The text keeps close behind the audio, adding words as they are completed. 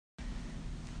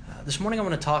This morning I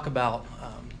want to talk about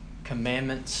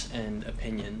commandments and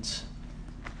opinions.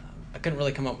 I couldn't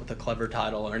really come up with a clever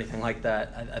title or anything like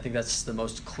that. I think that's the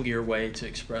most clear way to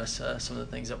express some of the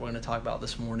things that we're going to talk about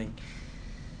this morning.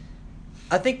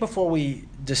 I think before we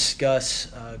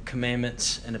discuss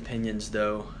commandments and opinions,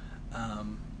 though,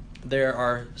 there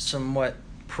are somewhat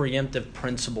preemptive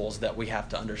principles that we have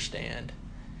to understand.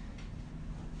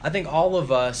 I think all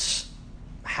of us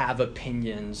have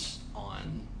opinions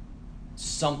on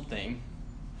something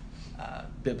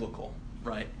biblical,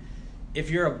 right?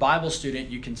 If you're a Bible student,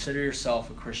 you consider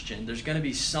yourself a Christian, there's going to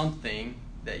be something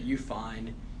that you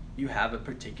find you have a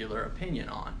particular opinion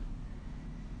on.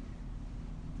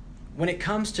 When it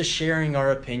comes to sharing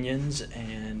our opinions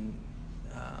and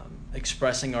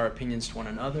expressing our opinions to one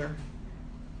another,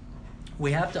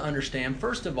 we have to understand,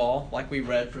 first of all, like we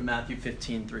read from Matthew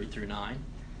 15, 3-9,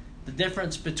 the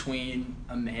difference between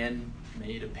a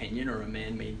man-made opinion or a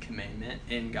man-made commandment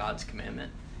and God's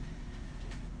commandment.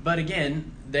 But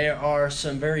again, there are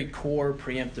some very core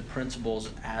preemptive principles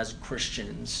as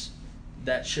Christians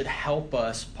that should help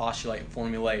us postulate and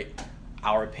formulate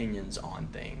our opinions on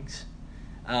things.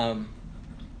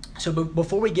 So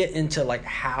before we get into like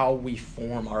how we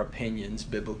form our opinions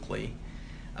biblically,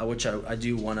 which I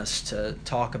do want us to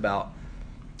talk about,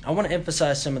 I want to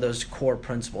emphasize some of those core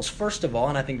principles. First of all,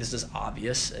 and I think this is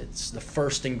obvious, it's the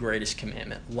first and greatest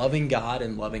commandment, loving God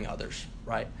and loving others,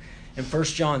 right? In 1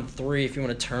 John 3, if you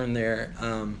want to turn there,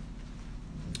 1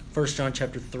 John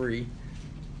chapter 3.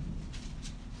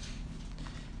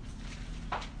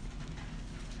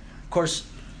 Of course,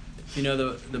 if you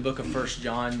know the book of 1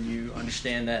 John, you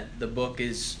understand that the book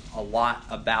is a lot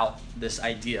about this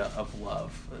idea of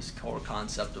love, this core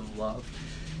concept of love.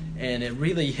 And it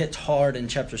really hits hard in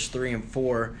chapters 3 and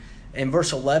 4. In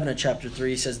verse 11 of chapter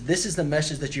 3, he says, "This is the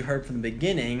message that you heard from the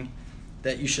beginning,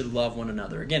 that you should love one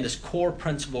another." Again, this core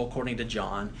principle, according to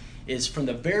John, is from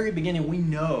the very beginning we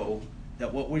know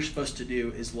that what we're supposed to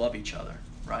do is love each other,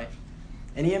 right?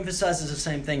 And he emphasizes the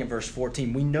same thing in verse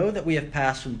 14. "We know that we have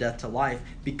passed from death to life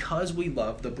because we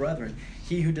love the brethren.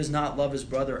 He who does not love his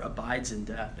brother abides in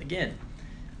death." Again,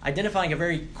 identifying a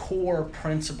very core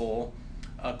principle,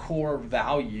 a core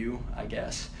value, I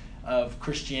guess, of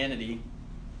Christianity,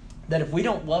 that if we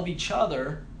don't love each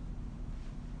other,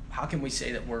 how can we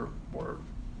say that we're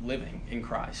living in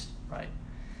Christ, right?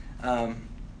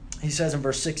 He says in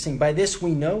verse 16, "By this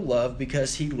we know love,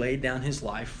 because he laid down his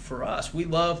life for us." We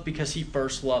love because he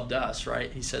first loved us,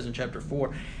 right? He says in chapter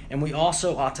 4, "And we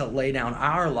also ought to lay down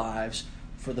our lives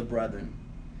for the brethren."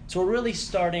 So we're really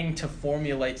starting to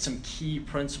formulate some key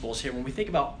principles here. When we think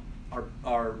about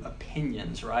our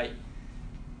opinions, right?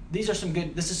 This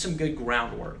is some good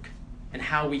groundwork in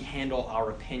how we handle our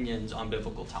opinions on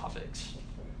biblical topics.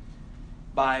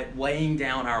 By laying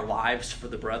down our lives for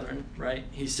the brethren, right?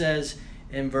 He says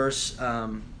in verse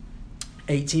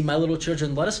 18, "My little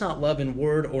children, let us not love in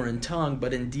word or in tongue,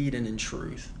 but in deed and in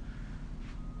truth."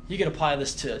 You could apply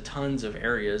this to tons of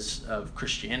areas of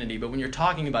Christianity, but when you're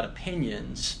talking about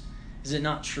opinions, is it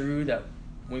not true that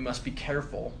we must be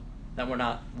careful that we're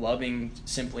not loving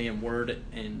simply in word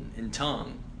and in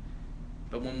tongue,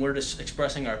 but when we're just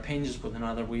expressing our opinions with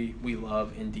another, we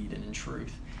love in deed and in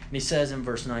truth? And he says in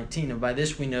verse 19, "And by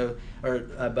this we know,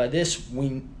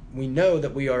 we know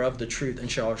that we are of the truth,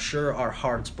 and shall assure our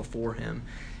hearts before him."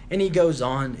 And he goes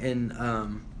on in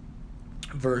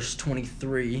verse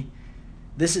 23,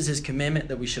 "This is his commandment,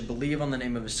 that we should believe on the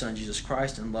name of his Son, Jesus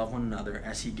Christ, and love one another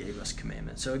as he gave us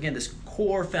commandment." So again, this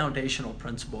core foundational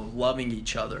principle of loving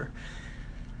each other.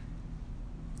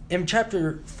 In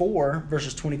chapter 4,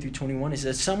 verses 20-21, he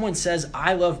says, "Someone says,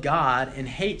 'I love God,' and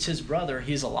hates his brother,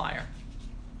 he's a liar."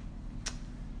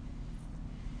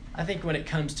 I think when it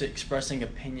comes to expressing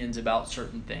opinions about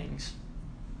certain things,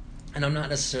 and I'm not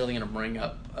necessarily going to bring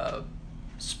up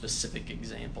specific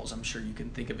examples. I'm sure you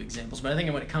can think of examples. But I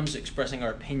think when it comes to expressing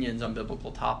our opinions on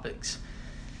biblical topics,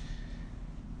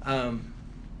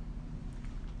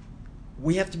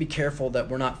 we have to be careful that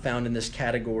we're not found in this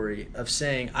category of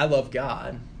saying, "I love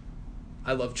God,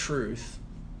 I love truth,"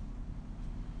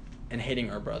 and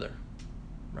hating our brother,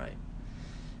 right?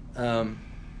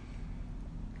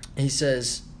 He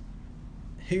says,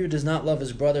 "He who does not love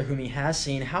his brother whom he has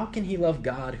seen, how can he love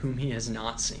God whom he has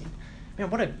not seen?" Man,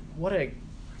 what a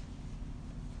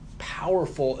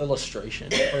powerful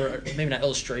illustration, or maybe not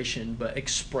illustration, but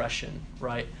expression,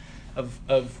 right,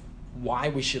 of why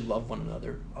we should love one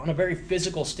another. On a very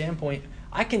physical standpoint,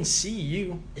 I can see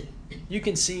you, you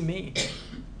can see me.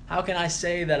 How can I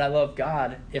say that I love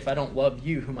God if I don't love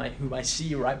you, whom I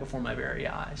see right before my very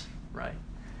eyes, right?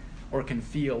 Or can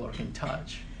feel or can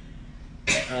touch.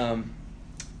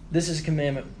 This is a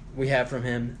commandment we have from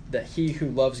him that he who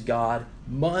loves God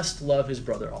must love his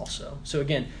brother also. So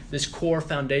again, this core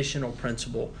foundational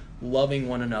principle, loving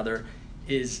one another,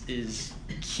 is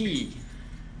key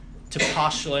to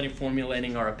postulating,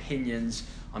 formulating our opinions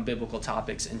on biblical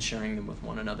topics and sharing them with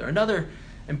one another. Another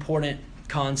important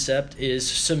concept is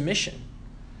submission,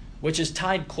 which is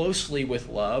tied closely with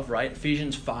love, right?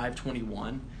 Ephesians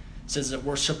 5:21 says that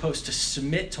we're supposed to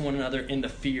submit to one another in the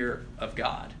fear of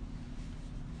God.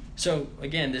 So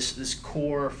again, this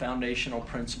core foundational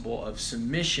principle of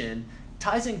submission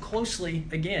ties in closely,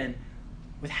 again,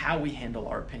 with how we handle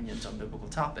our opinions on biblical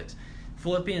topics.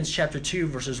 Philippians chapter 2,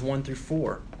 verses 1 through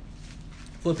 4.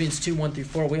 Philippians 2, 1 through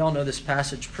 4. We all know this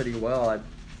passage pretty well, I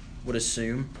would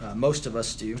assume. Most of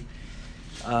us do.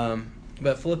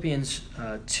 But Philippians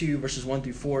 2, verses 1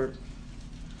 through 4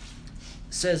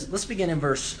 says, let's begin in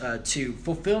verse 2.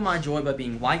 Fulfill my joy by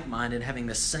being like-minded, having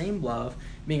the same love,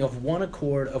 being of one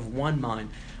accord, of one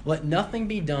mind. Let nothing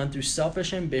be done through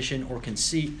selfish ambition or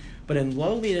conceit, but in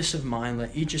lowliness of mind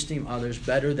let each esteem others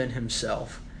better than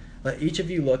himself. Let each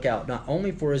of you look out not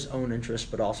only for his own interests,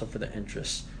 but also for the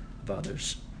interests of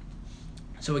others.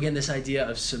 So again, this idea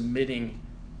of submitting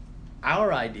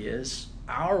our ideas,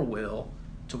 our will,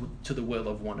 to the will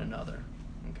of one another.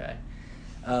 Okay.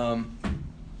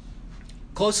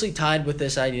 Closely tied with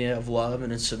this idea of love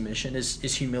and its submission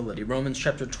is humility. Romans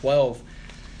chapter 12,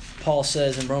 Paul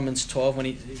says in Romans 12, when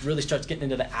he really starts getting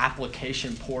into the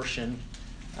application portion,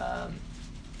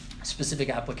 specific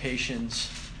applications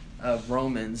of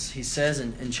Romans, he says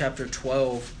in chapter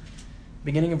 12,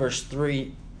 beginning in verse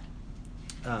 3,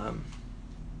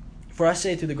 for I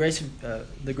say through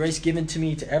the grace given to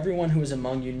me to everyone who is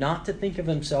among you, not to think of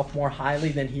himself more highly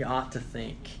than he ought to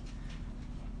think.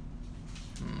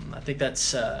 I think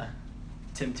that's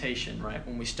temptation, right?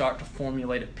 When we start to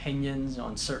formulate opinions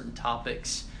on certain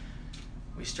topics,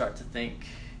 we start to think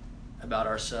about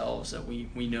ourselves that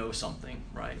we know something,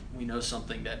 right? We know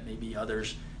something that maybe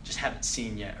others just haven't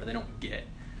seen yet or they don't get.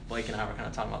 Blake and I were kind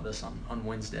of talking about this on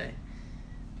Wednesday.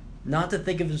 Not to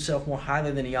think of himself more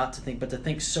highly than he ought to think, but to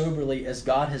think soberly as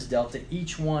God has dealt to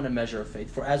each one a measure of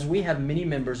faith. For as we have many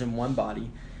members in one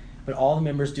body, but all the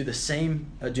members do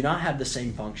not have the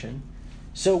same function,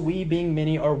 so we, being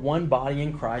many, are one body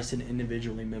in Christ and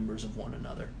individually members of one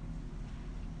another.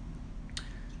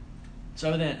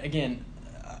 So then, again,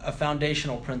 a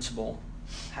foundational principle,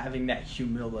 having that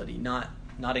humility, not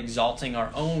exalting our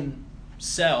own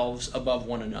selves above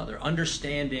one another,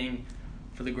 understanding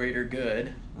for the greater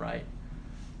good, right?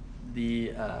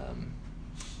 The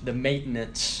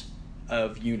maintenance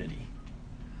of unity.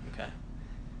 Okay.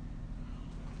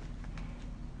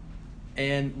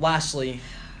 And lastly,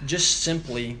 just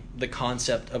simply the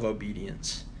concept of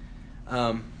obedience.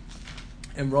 In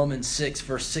Romans 6,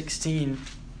 verse 16,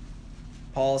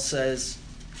 Paul says,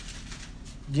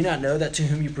 do you not know that to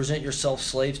whom you present yourselves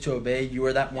slaves to obey, you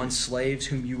are that one slaves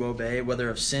whom you obey, whether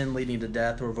of sin leading to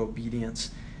death or of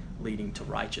obedience leading to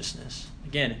righteousness?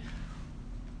 Again,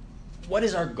 what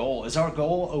is our goal? Is our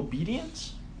goal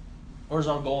obedience, or is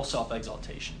our goal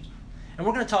self-exaltation? And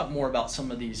we're going to talk more about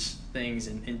some of these things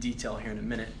in detail here in a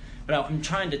minute, but I'm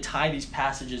trying to tie these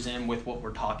passages in with what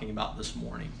we're talking about this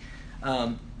morning.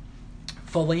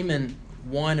 Philemon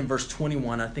 1 and verse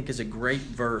 21, I think, is a great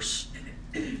verse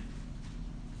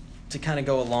to kind of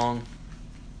go along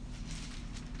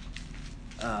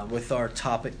with our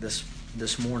topic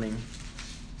this morning.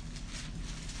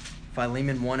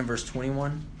 Philemon 1 and verse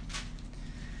 21.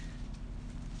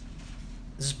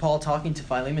 This is Paul talking to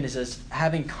Philemon. He says,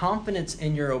 having confidence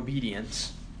in your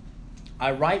obedience,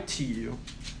 I write to you,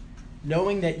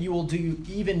 knowing that you will do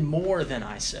even more than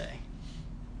I say.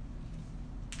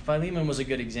 Philemon was a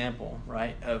good example,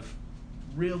 right, of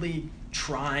really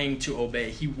trying to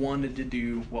obey. He wanted to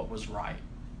do what was right.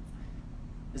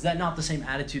 Is that not the same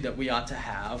attitude that we ought to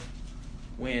have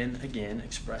when, again,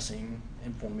 expressing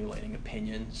and formulating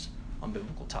opinions on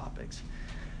biblical topics?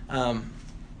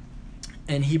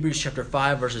 In Hebrews chapter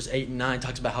 5, verses 8 and 9,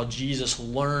 talks about how Jesus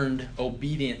learned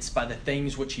obedience by the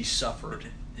things which he suffered,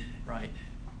 right?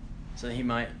 So that he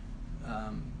might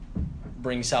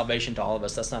bring salvation to all of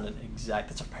us. That's not an exact,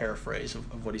 that's a paraphrase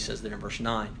of what he says there in verse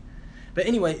 9. But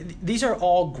anyway, these are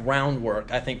all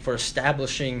groundwork, I think, for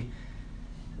establishing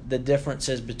the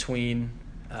differences between,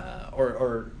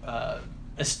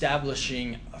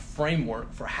 establishing a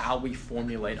framework for how we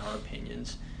formulate our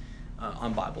opinions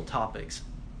on Bible topics.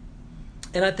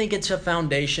 And I think it's a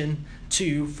foundation,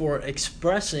 too, for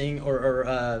expressing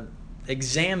or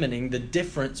examining the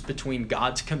difference between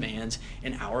God's commands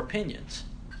and our opinions.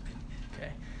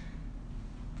 Okay.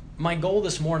 My goal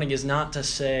this morning is not to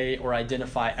say or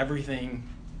identify everything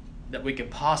that we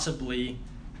could possibly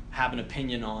have an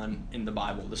opinion on in the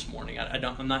Bible this morning.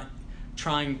 I'm not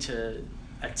trying to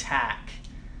attack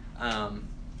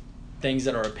things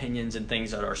that are opinions and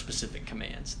things that are specific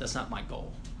commands. That's not my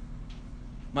goal.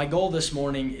 My goal this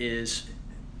morning is,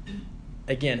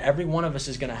 again, every one of us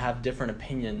is going to have different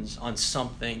opinions on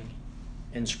something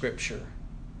in Scripture.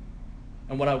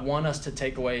 And what I want us to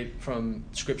take away from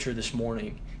Scripture this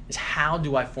morning is, how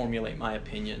do I formulate my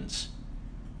opinions?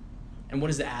 And what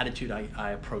is the attitude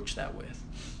I approach that with?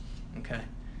 Okay?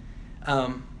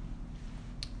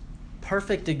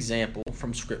 Perfect example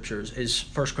from Scriptures is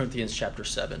 1 Corinthians chapter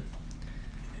 7.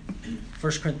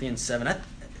 1 Corinthians 7.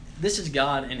 This is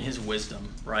God in his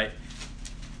wisdom, right?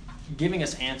 Giving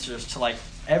us answers to like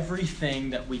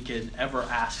everything that we could ever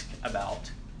ask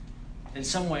about in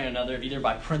some way or another, either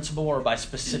by principle or by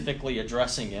specifically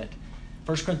addressing it.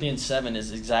 1 Corinthians 7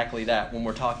 is exactly that, when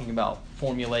we're talking about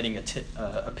formulating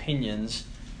opinions,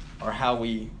 or how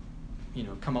we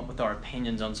come up with our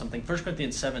opinions on something. 1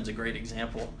 Corinthians 7 is a great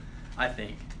example, I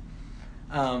think.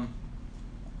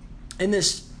 In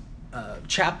this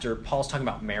chapter, Paul's talking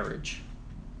about marriage.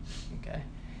 Okay.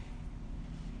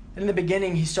 In the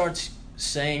beginning, he starts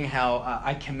saying how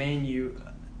I command you,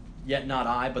 yet not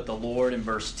I, but the Lord, in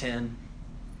verse 10.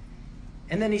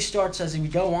 And then he starts, as we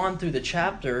go on through the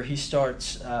chapter, he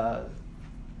starts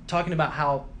talking about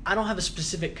how I don't have a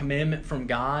specific commandment from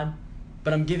God,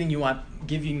 but I'm giving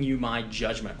you my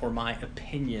judgment or my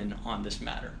opinion on this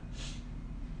matter.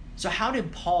 So how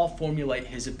did Paul formulate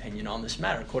his opinion on this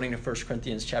matter, according to 1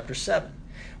 Corinthians chapter 7?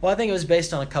 Well, I think it was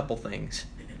based on a couple things.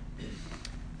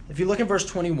 If you look at verse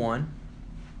 25,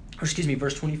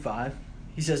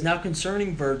 he says, "Now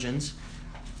concerning virgins,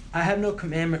 I have no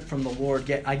commandment from the Lord,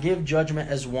 yet I give judgment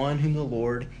as one whom the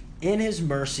Lord, in his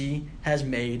mercy, has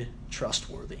made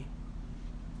trustworthy."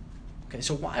 Okay,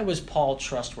 so why was Paul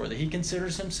trustworthy? He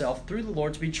considers himself, through the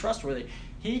Lord, to be trustworthy.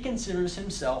 He considers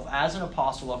himself, as an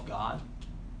apostle of God,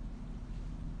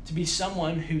 to be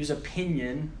someone whose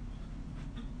opinion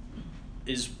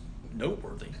is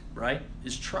noteworthy, right?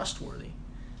 Is trustworthy.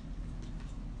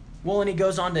 Well, and he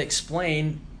goes on to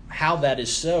explain how that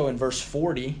is so in verse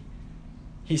 40.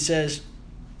 He says,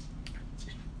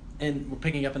 and we're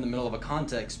picking up in the middle of a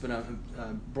context, but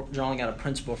I'm drawing out a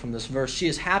principle from this verse. "She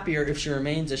is happier if she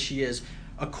remains as she is,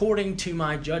 according to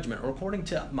my judgment," or according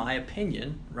to my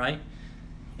opinion, right?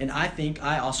 "And I think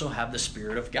I also have the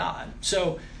Spirit of God."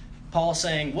 So Paul's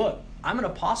saying, look, I'm an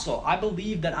apostle. I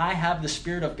believe that I have the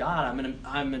Spirit of God.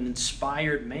 I'm an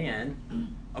inspired man,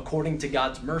 according to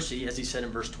God's mercy, as he said in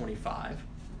verse 25.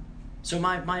 So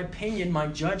my opinion, my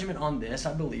judgment on this,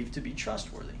 I believe to be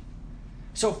trustworthy.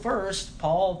 So first,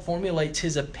 Paul formulates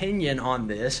his opinion on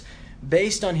this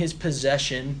based on his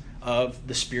possession of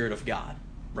the Spirit of God,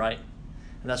 right?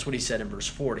 And that's what he said in verse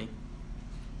 40.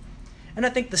 And I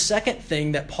think the second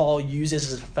thing that Paul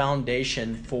uses as a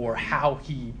foundation for how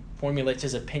he formulates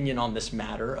his opinion on this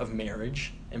matter of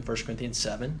marriage in 1 Corinthians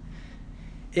 7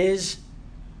 is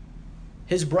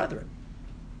his brethren.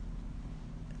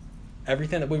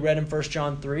 Everything that we read in 1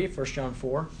 John 3, 1 John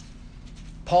 4,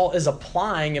 Paul is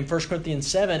applying in 1 Corinthians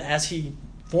 7 as he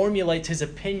formulates his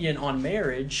opinion on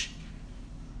marriage.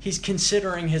 He's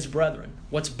considering his brethren,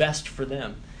 what's best for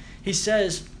them. He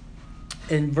says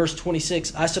in verse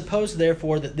 26, "I suppose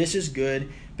therefore that this is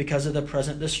good because of the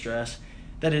present distress,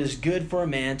 that it is good for a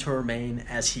man to remain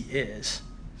as he is."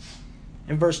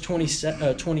 In verse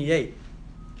 28,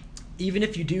 "Even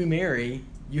if you do marry,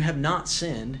 you have not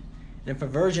sinned. And if a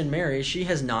virgin marries, she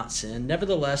has not sinned.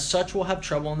 Nevertheless, such will have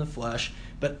trouble in the flesh,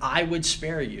 but I would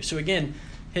spare you." So again,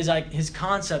 his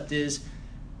concept is,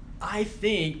 I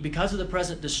think because of the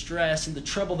present distress and the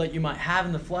trouble that you might have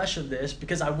in the flesh of this,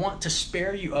 because I want to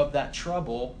spare you of that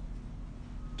trouble,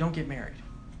 don't get married,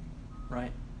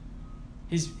 right?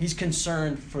 He's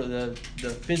concerned for the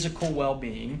physical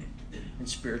well-being and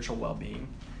spiritual well-being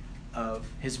of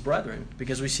his brethren,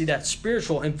 because we see that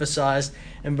spiritual emphasized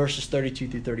in verses 32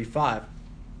 through 35.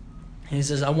 And he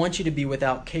says, "I want you to be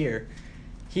without care.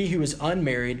 He who is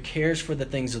unmarried cares for the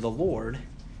things of the Lord,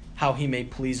 how he may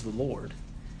please the Lord.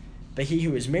 But he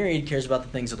who is married cares about the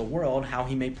things of the world, how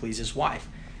he may please his wife.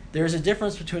 There is a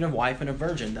difference between a wife and a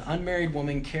virgin. The unmarried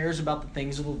woman cares about the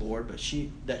things of the Lord, but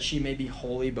that she may be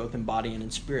holy both in body and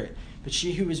in spirit. But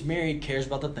she who is married cares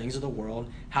about the things of the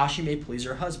world, how she may please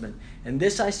her husband. And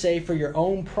this I say for your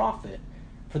own profit,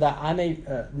 for that I may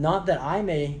not that I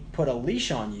may put a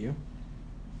leash on you,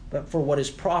 but for what is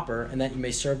proper, and that you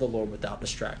may serve the Lord without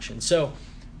distraction." So,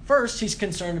 first, he's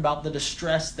concerned about the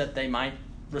distress that they might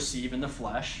receive in the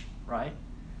flesh, right?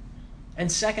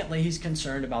 And secondly, he's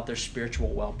concerned about their spiritual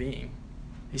well-being.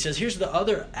 He says, here's the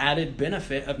other added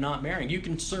benefit of not marrying. You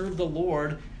can serve the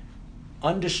Lord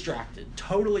undistracted,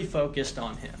 totally focused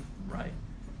on him, right?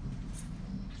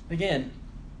 Again,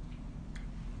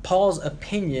 Paul's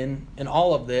opinion in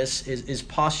all of this is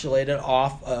postulated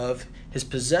off of his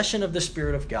possession of the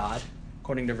Spirit of God,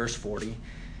 according to verse 40,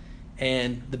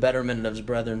 and the betterment of his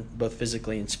brethren, both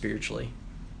physically and spiritually.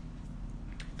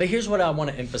 But here's what I want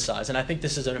to emphasize, and I think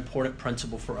this is an important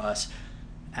principle for us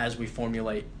as we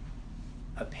formulate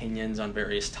opinions on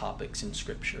various topics in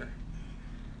Scripture,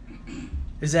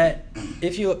 is that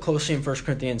if you look closely in 1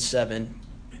 Corinthians 7,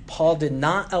 Paul did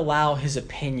not allow his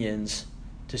opinions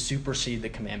to supersede the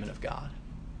commandment of God.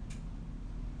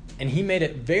 And he made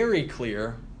it very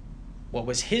clear what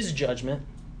was his judgment,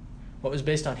 what was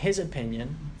based on his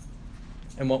opinion,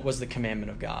 and what was the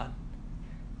commandment of God.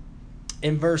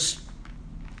 In verse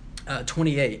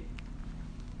 28,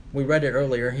 we read it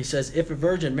earlier, he says, if a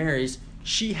virgin marries,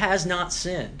 she has not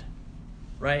sinned,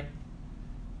 right?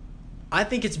 I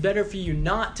think it's better for you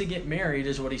not to get married,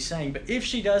 is what he's saying. But if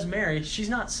she does marry, she's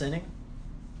not sinning.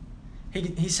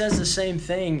 He says the same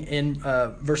thing in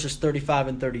verses 35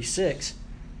 and 36.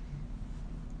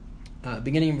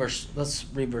 Beginning in let's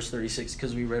read verse 36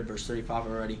 because we read verse 35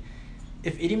 already.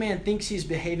 If any man thinks he is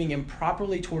behaving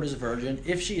improperly toward his virgin,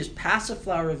 if she is past the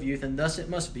flower of youth, and thus it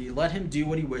must be, let him do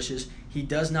what he wishes. He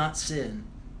does not sin.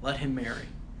 Let him marry.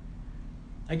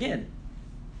 Again,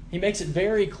 he makes it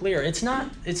very clear. It's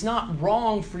not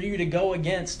wrong for you to go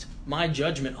against my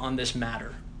judgment on this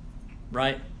matter,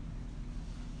 right?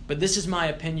 But this is my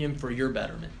opinion for your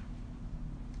betterment.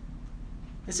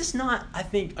 Is this not, I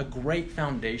think, a great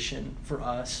foundation for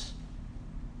us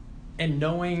in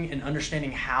knowing and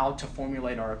understanding how to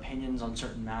formulate our opinions on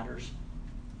certain matters?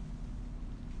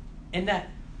 And that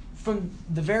from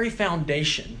the very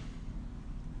foundation,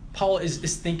 Paul is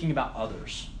thinking about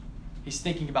others. He's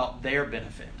thinking about their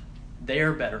benefit,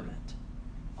 their betterment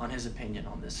on his opinion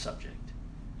on this subject.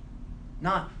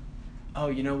 Not, oh,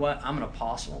 you know what, I'm an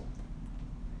apostle,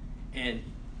 and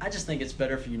I just think it's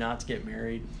better for you not to get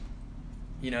married.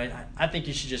 You know, I think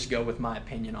you should just go with my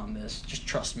opinion on this. Just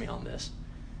trust me on this.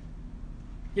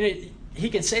 You know, he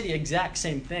could say the exact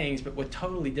same things, but with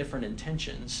totally different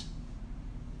intentions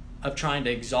of trying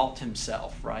to exalt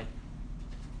himself, right?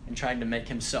 And trying to make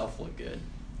himself look good.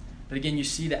 But again, you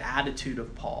see the attitude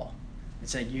of Paul.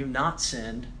 It's saying, you have not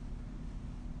sinned,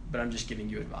 but I'm just giving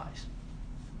you advice.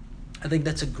 I think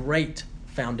that's a great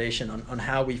foundation on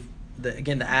how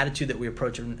the attitude that we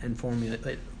approach in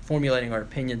formulating our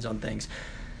opinions on things.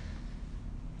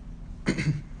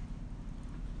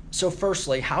 So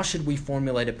firstly, how should we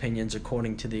formulate opinions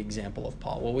according to the example of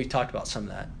Paul? Well, we talked about some of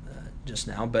that just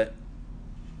now, but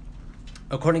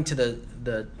according to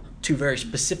the two very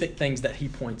specific things that he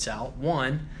points out,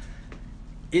 one,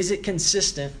 is it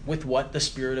consistent with what the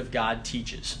Spirit of God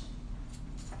teaches?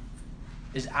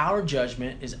 Is our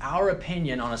judgment, is our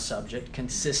opinion on a subject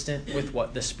consistent with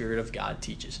what the Spirit of God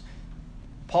teaches?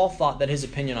 Paul thought that his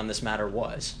opinion on this matter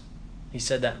was. He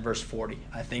said that in verse 40.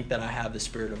 I think that I have the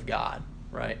Spirit of God,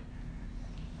 right?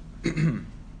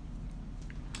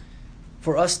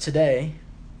 For us today,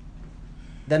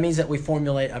 that means that we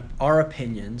formulate our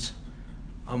opinions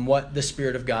on what the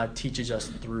Spirit of God teaches us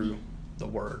through the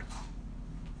Word.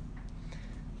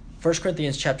 1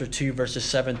 Corinthians chapter 2, verses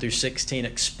 7 through 16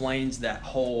 explains that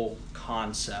whole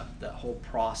concept, that whole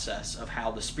process of how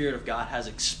the Spirit of God has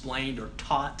explained or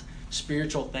taught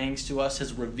spiritual things to us,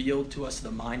 has revealed to us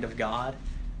the mind of God.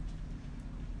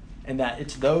 And that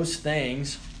it's those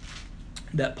things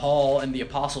that Paul and the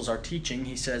apostles are teaching,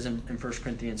 he says in 1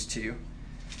 Corinthians 2.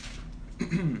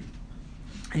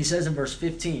 He says in verse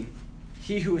 15,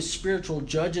 he who is spiritual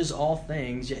judges all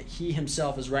things, yet he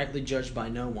himself is rightly judged by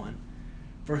no one.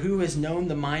 For who has known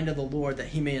the mind of the Lord that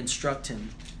he may instruct him?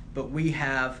 But we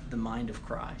have the mind of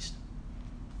Christ.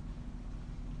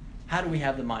 How do we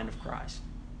have the mind of Christ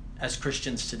as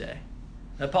Christians today?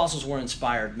 The apostles were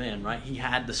inspired men, right? He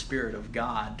had the Spirit of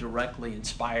God directly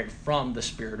inspired from the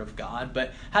Spirit of God.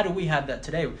 But how do we have that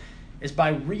today? It's by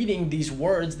reading these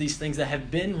words, these things that have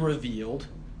been revealed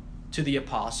to the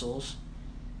apostles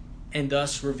and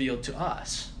thus revealed to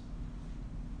us.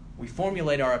 We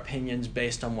formulate our opinions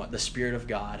based on what the Spirit of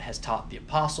God has taught the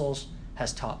apostles,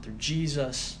 has taught through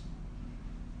Jesus.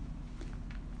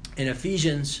 In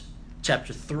Ephesians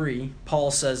chapter 3, Paul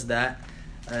says that.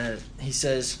 He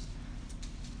says,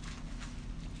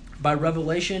 by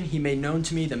revelation he made known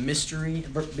to me the mystery,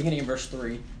 beginning in verse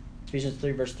 3, Ephesians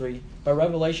 3, verse 3. By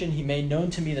revelation he made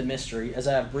known to me the mystery, as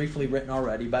I have briefly written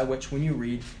already, by which when you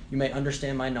read, you may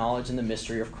understand my knowledge in the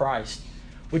mystery of Christ,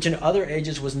 which in other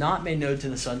ages was not made known to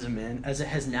the sons of men, as it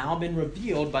has now been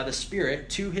revealed by the Spirit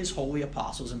to his holy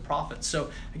apostles and prophets.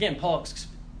 So again, Paul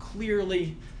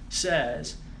clearly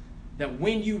says that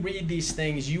when you read these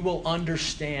things, you will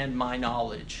understand my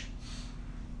knowledge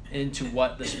into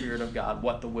what the Spirit of God,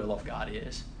 what the will of God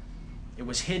is. It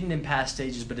was hidden in past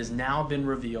ages, but has now been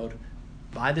revealed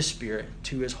by the Spirit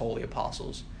to his holy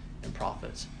apostles and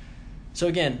prophets. So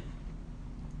again,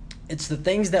 it's the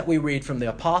things that we read from the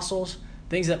apostles,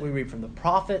 things that we read from the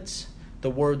prophets, the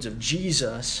words of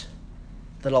Jesus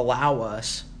that allow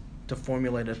us to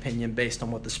formulate an opinion based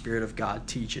on what the Spirit of God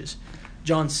teaches.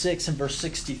 John 6 and verse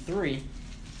 63,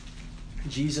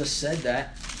 Jesus said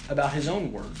that about his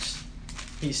own words.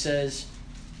 He says,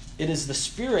 "It is the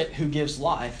Spirit who gives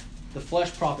life. The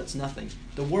flesh profits nothing.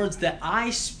 The words that I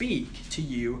speak to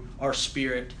you are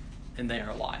spirit and they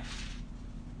are life."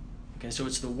 Okay, so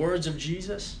it's the words of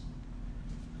Jesus.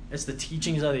 It's the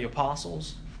teachings of the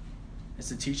apostles. It's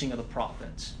the teaching of the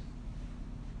prophets.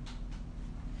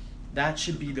 That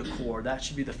should be the core. That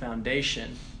should be the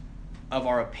foundation of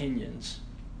our opinions,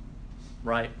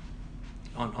 right,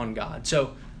 on God.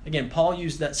 So, again, Paul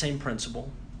used that same principle,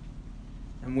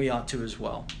 and we ought to as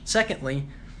well. Secondly,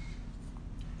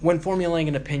 when formulating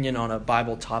an opinion on a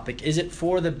Bible topic, is it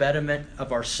for the betterment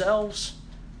of ourselves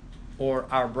or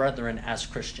our brethren as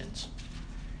Christians?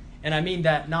 And I mean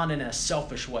that not in a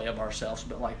selfish way of ourselves,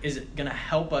 but like, is it going to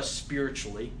help us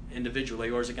spiritually, individually,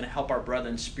 or is it going to help our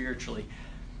brethren spiritually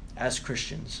as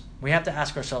Christians? We have to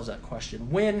ask ourselves that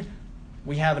question. When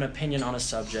we have an opinion on a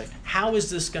subject, how is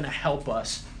this going to help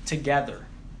us together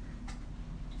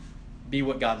be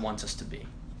what God wants us to be?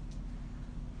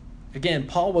 Again,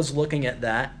 Paul was looking at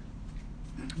that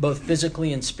both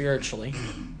physically and spiritually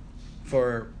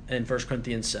in 1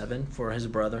 Corinthians 7 for his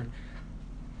brethren.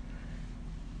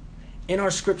 In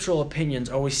our scriptural opinions,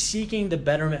 are we seeking the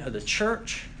betterment of the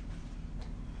church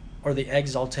or the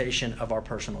exaltation of our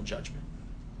personal judgment?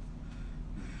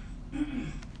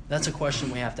 That's a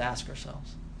question we have to ask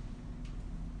ourselves.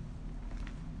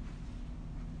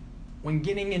 When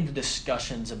getting into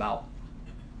discussions about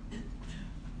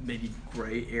maybe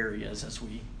gray areas as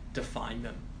we define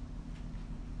them,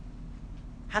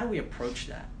 how do we approach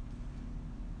that?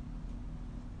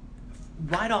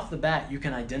 Right off the bat, you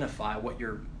can identify what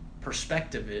your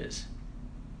perspective is,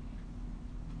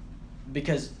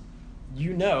 because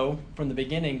you know from the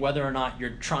beginning whether or not you're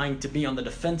trying to be on the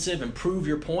defensive and prove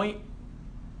your point,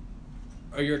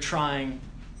 or you're trying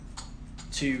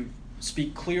to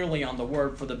speak clearly on the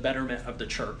word for the betterment of the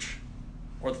church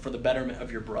or for the betterment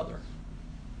of your brother.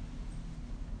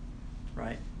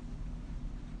 Right?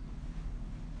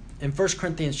 In 1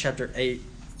 Corinthians chapter 8,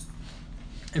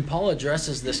 and Paul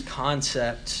addresses this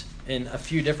concept in a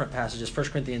few different passages. 1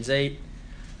 Corinthians 8,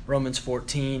 Romans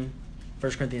 14,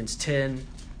 1 Corinthians 10,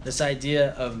 this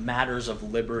idea of matters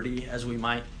of liberty, as we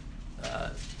might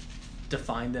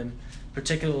define them,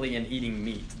 particularly in eating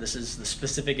meat. This is the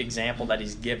specific example that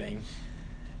he's giving.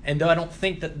 And though I don't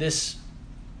think that this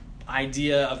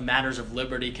idea of matters of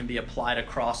liberty can be applied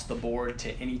across the board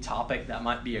to any topic that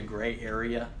might be a gray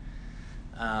area,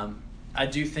 I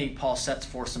do think Paul sets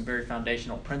forth some very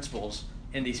foundational principles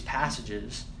in these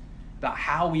passages about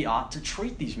how we ought to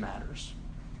treat these matters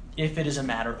if it is a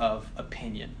matter of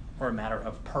opinion or a matter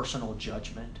of personal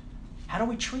judgment. How do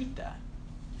we treat that?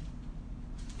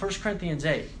 1 Corinthians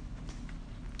 8,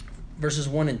 verses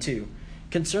 1 and 2.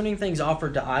 Concerning things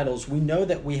offered to idols, we know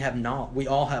that we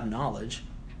all have knowledge.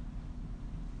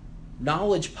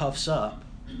 Knowledge puffs up,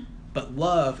 but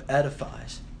love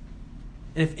edifies.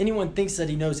 And if anyone thinks that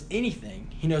he knows anything,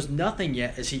 he knows nothing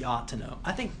yet as he ought to know.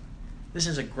 I think this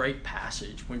is a great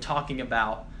passage when talking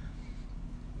about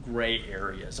gray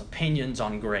areas, opinions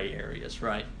on gray areas,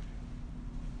 right?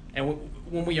 And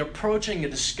when we are approaching a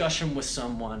discussion with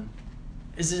someone,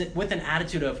 is it with an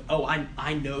attitude of, oh,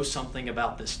 I know something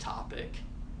about this topic,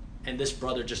 and this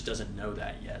brother just doesn't know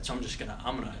that yet, so I'm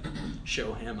gonna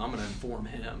show him, I'm gonna inform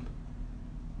him.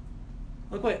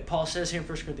 Look what Paul says here in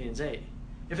 1 Corinthians 8.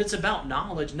 If it's about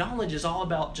knowledge, knowledge is all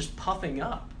about just puffing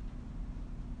up.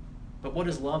 But what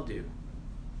does love do?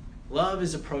 Love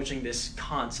is approaching this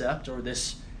concept or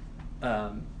this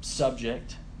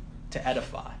subject to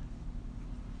edify.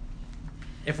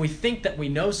 If we think that we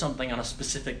know something on a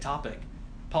specific topic,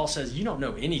 Paul says you don't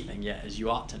know anything yet as you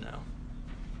ought to know.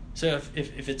 So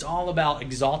if it's all about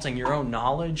exalting your own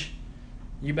knowledge,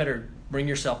 you better bring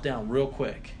yourself down real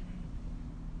quick,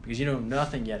 because you know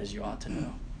nothing yet as you ought to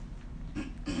know.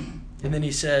 And then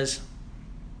he says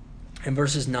in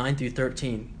verses 9 through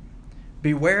 13,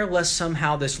 beware lest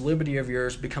somehow this liberty of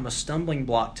yours become a stumbling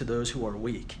block to those who are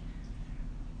weak.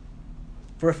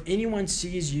 For if anyone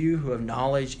sees you who have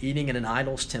knowledge eating in an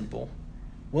idol's temple,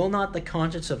 will not the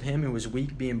conscience of him who is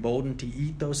weak be emboldened to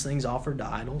eat those things offered to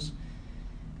idols?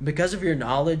 Because of your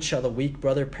knowledge shall the weak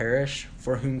brother perish,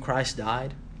 for whom Christ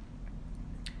died?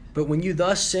 But when you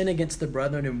thus sin against the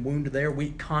brethren and wound their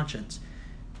weak conscience,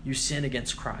 you sin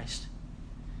against Christ.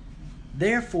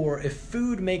 Therefore, if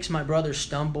food makes my brother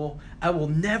stumble, I will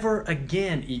never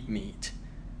again eat meat,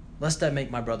 lest I make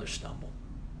my brother stumble.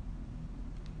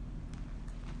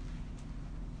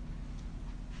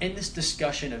 In this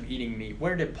discussion of eating meat,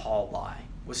 where did Paul lie?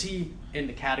 Was he in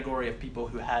the category of people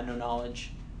who had no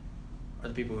knowledge, or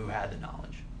the people who had the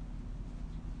knowledge?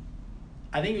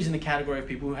 I think he was in the category of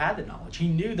people who had the knowledge. He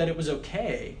knew that it was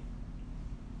okay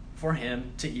for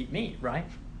him to eat meat, right?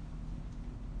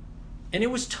 And it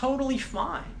was totally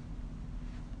fine.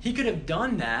 He could have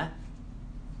done that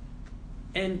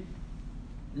and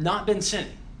not been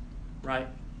sinning, right?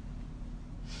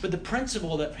 But the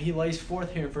principle that he lays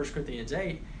forth here in 1 Corinthians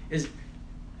 8 is,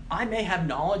 I may have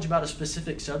knowledge about a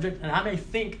specific subject, and I may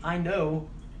think I know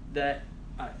that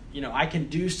I can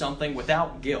do something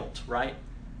without guilt, right?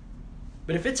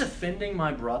 But if it's offending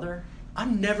my brother,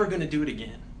 I'm never going to do it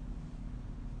again.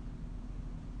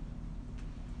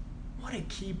 What a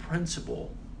key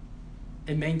principle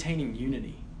in maintaining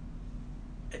unity.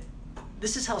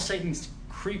 This is how Satan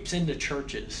creeps into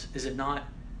churches, is it not?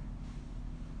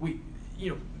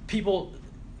 People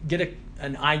get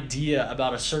an idea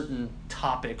about a certain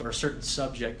topic or a certain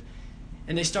subject,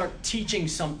 and they start teaching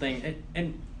something.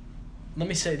 And let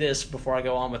me say this before I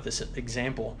go on with this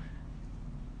example.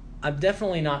 I'm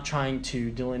definitely not trying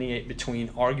to delineate between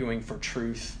arguing for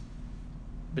truth,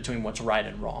 between what's right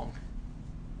and wrong.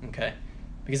 Okay?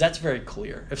 Because that's very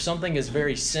clear. If something is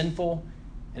very sinful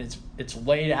and it's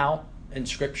laid out in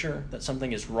Scripture that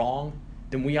something is wrong,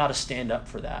 then we ought to stand up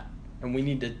for that. And we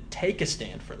need to take a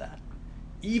stand for that,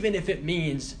 even if it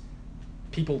means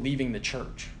people leaving the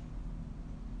church.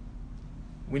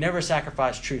 We never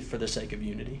sacrifice truth for the sake of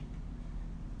unity.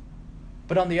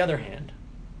 But on the other hand,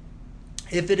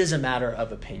 if it is a matter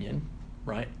of opinion,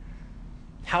 right,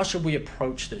 how should we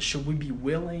approach this? Should we be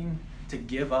willing to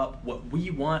give up what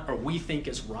we want or we think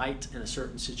is right in a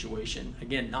certain situation?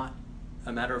 Again, not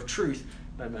a matter of truth,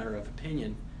 but a matter of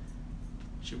opinion.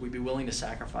 Should we be willing to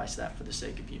sacrifice that for the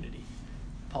sake of unity?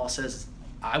 Paul says,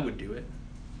 I would do it.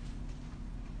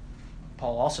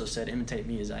 Paul also said, imitate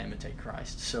me as I imitate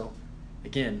Christ. So,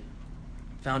 again,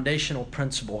 foundational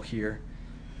principle here,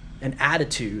 an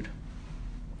attitude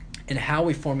in how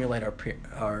we formulate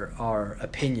our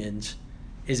opinions.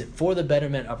 Is it for the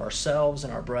betterment of ourselves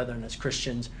and our brethren as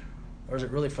Christians, or is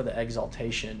it really for the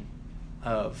exaltation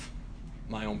of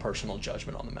my own personal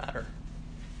judgment on the matter?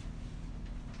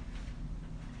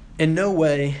 In no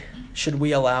way should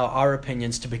we allow our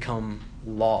opinions to become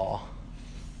law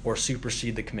or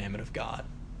supersede the commandment of God.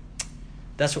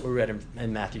 That's what we read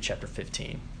in Matthew chapter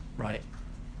 15, right?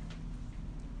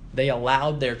 They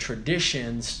allowed their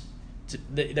traditions,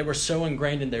 they were so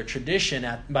ingrained in their tradition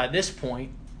by this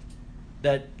point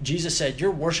that Jesus said,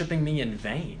 you're worshiping me in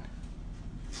vain.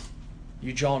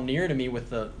 You draw near to me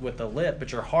with the lip,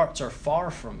 but your hearts are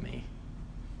far from me.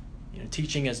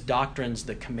 Teaching as doctrines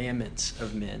the commandments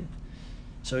of men.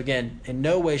 So again, in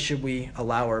no way should we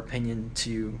allow our opinion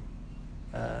to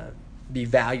be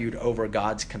valued over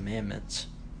God's commandments.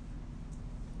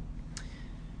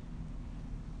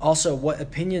 Also, what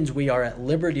opinions we are at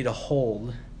liberty to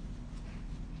hold,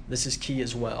 this is key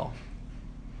as well,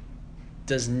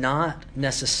 does not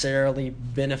necessarily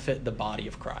benefit the body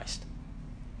of Christ.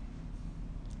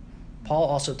 Paul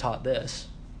also taught this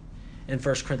in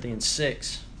 1 Corinthians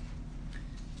 6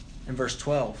 and verse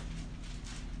 12.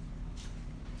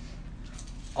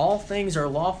 All things are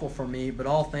lawful for me, but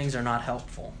all things are not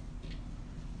helpful.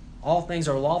 All things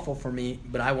are lawful for me,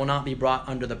 but I will not be brought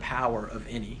under the power of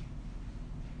any.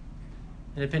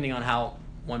 And depending on how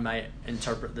one might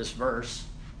interpret this verse,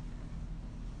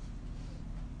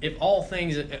 if all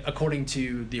things according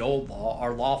to the old law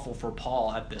are lawful for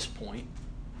Paul at this point,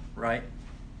 right?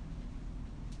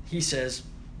 He says,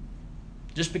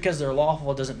 just because they're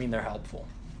lawful doesn't mean they're helpful.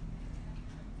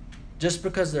 Just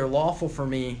because they're lawful for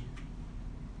me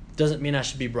doesn't mean I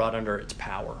should be brought under its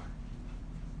power.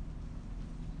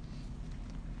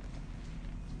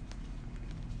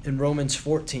 In Romans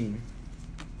 14,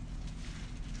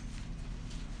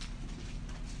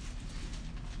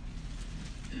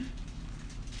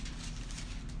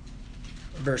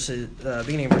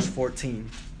 beginning of verse 14,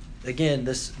 again,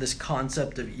 this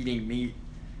concept of eating meat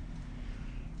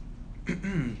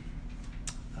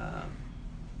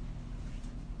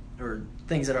or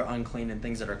things that are unclean and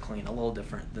things that are clean, a little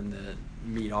different than the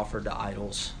meat offered to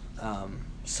idols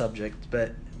subject,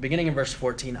 but beginning in verse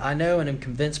 14, I know and am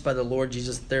convinced by the Lord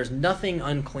Jesus that there's nothing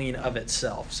unclean of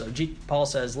itself. So Paul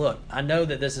says, look, I know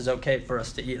that this is okay for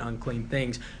us to eat unclean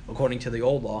things according to the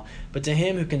old law, but to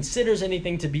him who considers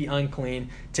anything to be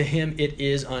unclean, to him it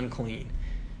is unclean.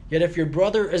 Yet if your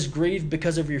brother is grieved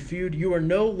because of your food, you are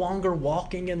no longer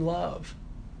walking in love.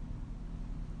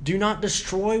 Do not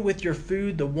destroy with your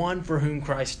food the one for whom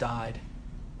Christ died.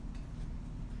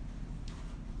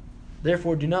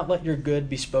 Therefore, do not let your good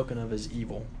be spoken of as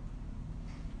evil.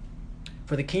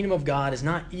 For the kingdom of God is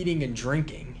not eating and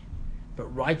drinking,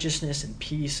 but righteousness and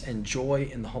peace and joy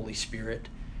in the Holy Spirit.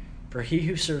 For he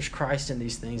who serves Christ in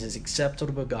these things is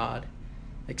acceptable to God,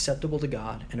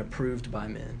 and approved by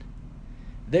men.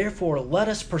 Therefore, let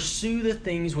us pursue the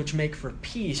things which make for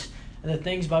peace and the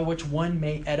things by which one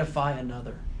may edify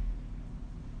another.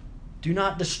 Do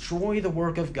not destroy the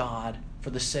work of God for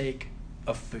the sake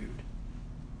of food.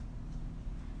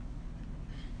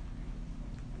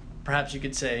 Perhaps you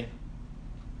could say,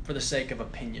 for the sake of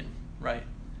opinion, right?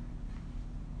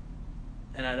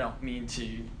 And I don't mean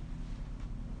to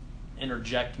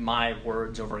interject my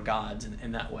words over God's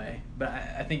in that way, but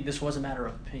I think this was a matter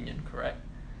of opinion, correct?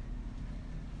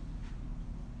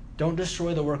 Don't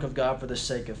destroy the work of God for the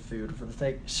sake of food, for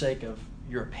the sake of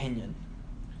your opinion.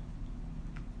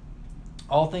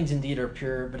 All things indeed are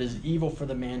pure, but it is evil for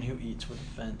the man who eats with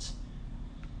offense.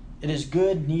 It is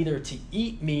good neither to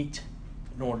eat meat,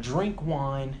 nor drink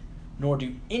wine, nor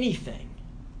do anything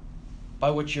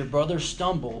by which your brother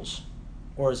stumbles,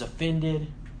 or is offended,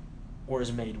 or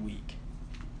is made weak.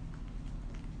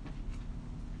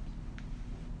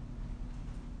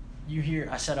 You hear,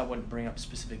 I said I wouldn't bring up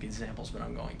specific examples, but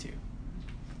I'm going to.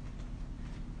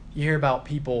 You hear about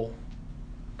people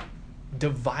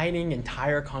dividing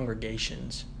entire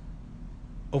congregations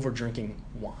over drinking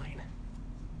wine.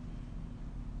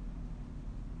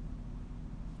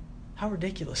 How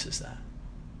ridiculous is that?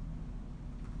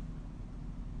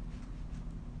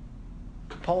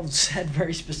 Paul said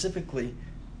very specifically,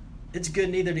 it's good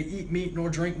neither to eat meat nor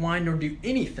drink wine nor do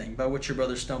anything by which your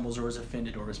brother stumbles or is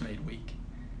offended or is made weak.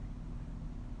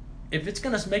 If it's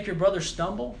going to make your brother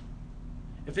stumble,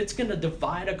 if it's going to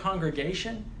divide a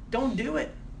congregation, don't do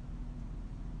it.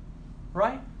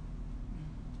 Right?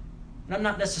 And I'm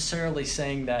not necessarily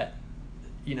saying that,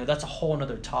 that's a whole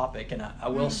other topic. And I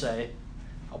will say,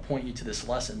 I'll point you to this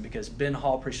lesson because Ben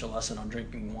Hall preached a lesson on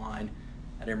drinking wine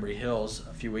at Emory Hills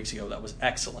a few weeks ago that was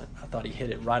excellent. I thought he hit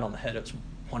it right on the head. It was a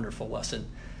wonderful lesson.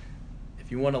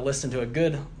 If you want to listen to a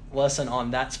good lesson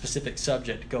on that specific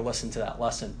subject, go listen to that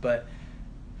lesson. But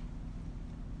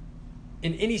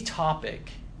in any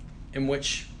topic in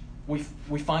which we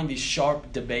find these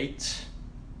sharp debates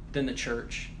within the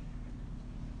church,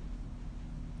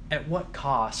 at what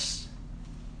cost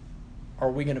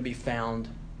are we going to be found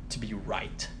to be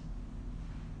right?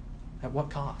 At what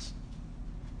cost?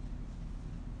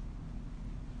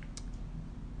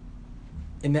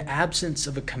 In the absence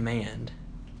of a command,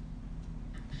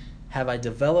 have I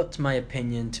developed my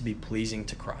opinion to be pleasing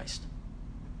to Christ?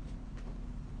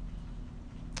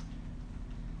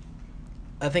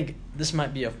 I think this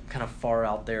might be a kind of far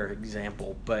out there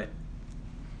example, but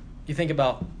you think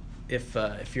about if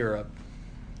you're a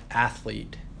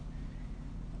athlete,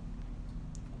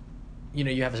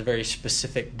 you have a very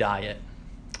specific diet,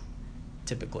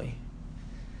 typically.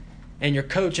 And your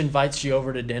coach invites you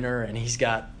over to dinner, and he's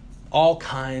got all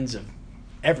kinds of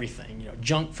everything,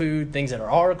 junk food, things that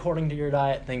are according to your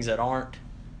diet, things that aren't.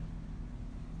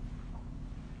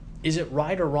 Is it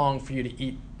right or wrong for you to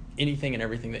eat anything and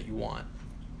everything that you want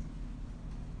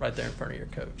right there in front of your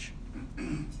coach?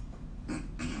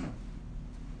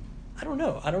 I don't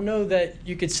know. I don't know that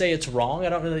you could say it's wrong. I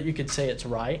don't know that you could say it's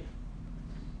right.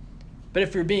 But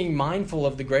if you're being mindful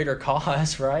of the greater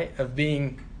cause, right,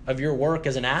 of your work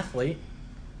as an athlete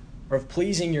or of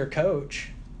pleasing your coach,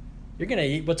 you're going to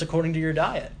eat what's according to your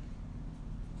diet.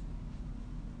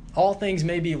 All things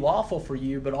may be lawful for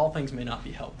you, but all things may not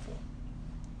be helpful.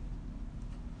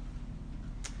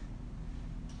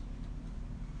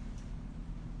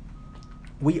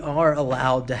 We are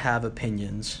allowed to have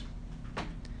opinions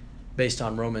based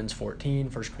on Romans 14,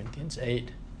 1 Corinthians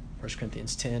 8, 1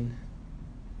 Corinthians 10.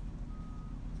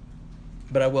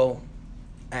 But I will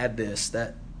add this,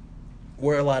 that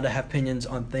we're allowed to have opinions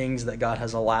on things that God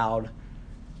has allowed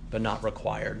but not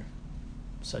required,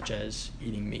 such as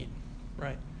eating meat,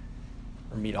 right?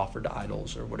 Or meat offered to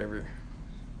idols, or whatever,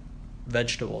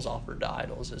 vegetables offered to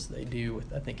idols, as they do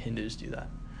with, I think Hindus do that.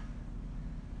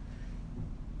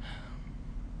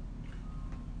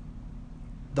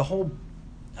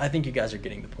 I think you guys are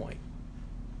getting the point.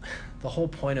 The whole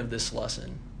point of this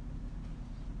lesson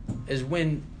is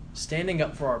when standing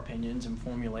up for our opinions and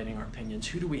formulating our opinions,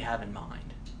 who do we have in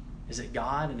mind? Is it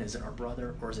God, and is it our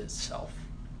brother, or is it self?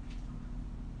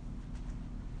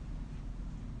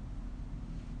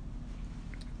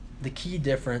 The key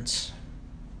difference,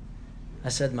 I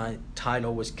said my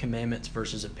title was Commandments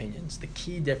versus Opinions. The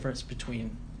key difference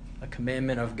between a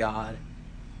commandment of God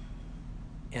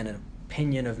and an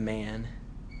opinion of man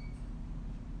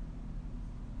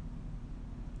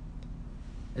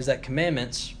is that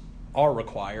commandments are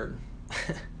required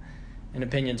and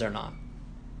opinions are not.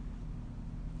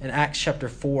 In Acts chapter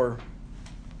 4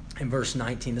 and verse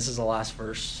 19, this is the last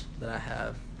verse that I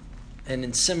have. And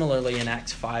then similarly in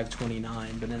Acts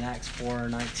 5:29, but in Acts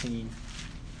 4:19,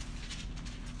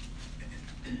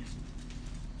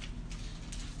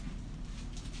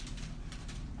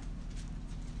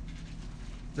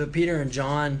 but Peter and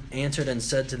John answered and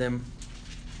said to them,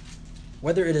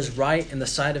 whether it is right in the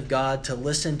sight of God to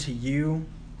listen to you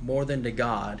more than to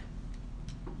God,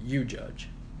 you judge.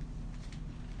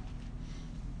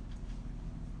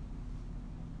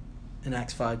 In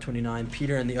Acts 5:29,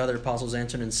 Peter and the other apostles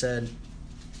answered and said,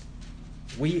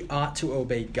 we ought to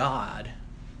obey God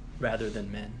rather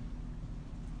than men.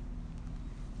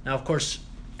 Now, of course,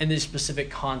 in this specific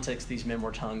context, these men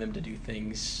were telling them to do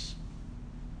things,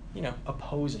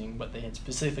 opposing what they had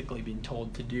specifically been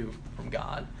told to do from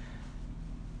God.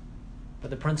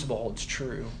 But the principle holds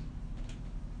true.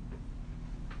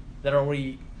 That are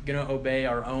we going to obey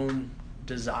our own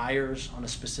desires on a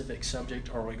specific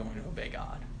subject, or are we going to obey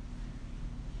God?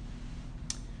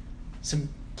 Some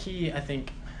key, I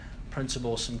think,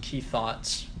 principles, some key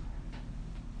thoughts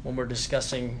when we're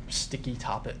discussing sticky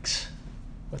topics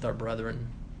with our brethren,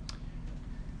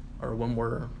 or when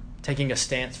we're taking a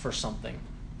stance for something.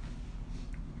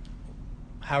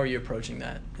 How are you approaching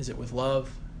that? Is it with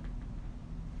love?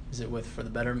 Is it for the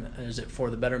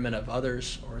betterment of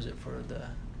others, or is it for the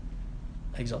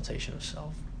exaltation of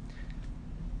self?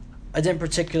 I didn't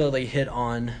particularly hit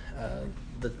on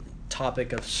the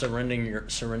topic of surrendering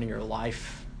your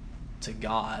life to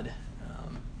God,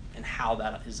 and how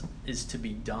that is to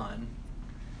be done.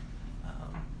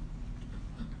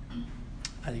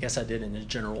 I guess I did in a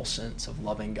general sense of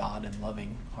loving God and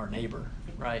loving our neighbor,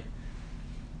 right?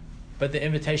 But the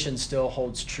invitation still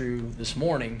holds true this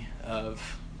morning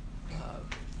of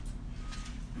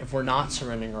if we're not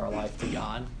surrendering our life to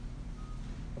God,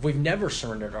 if we've never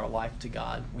surrendered our life to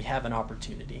God, we have an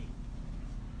opportunity.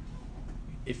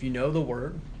 If you know the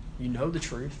Word, you know the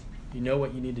truth, you know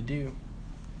what you need to do,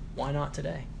 why not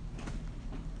today?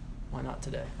 Why not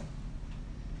today?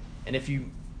 And if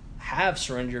you have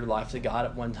surrendered your life to God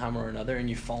at one time or another and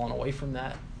you've fallen away from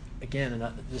that, again,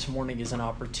 this morning is an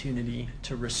opportunity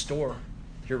to restore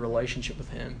your relationship with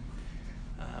Him.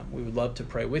 We would love to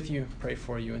pray with you, pray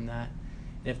for you in that.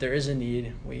 And if there is a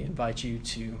need, we invite you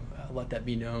to let that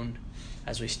be known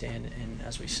as we stand and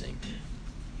as we sing.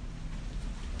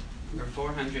 Number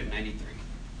 493.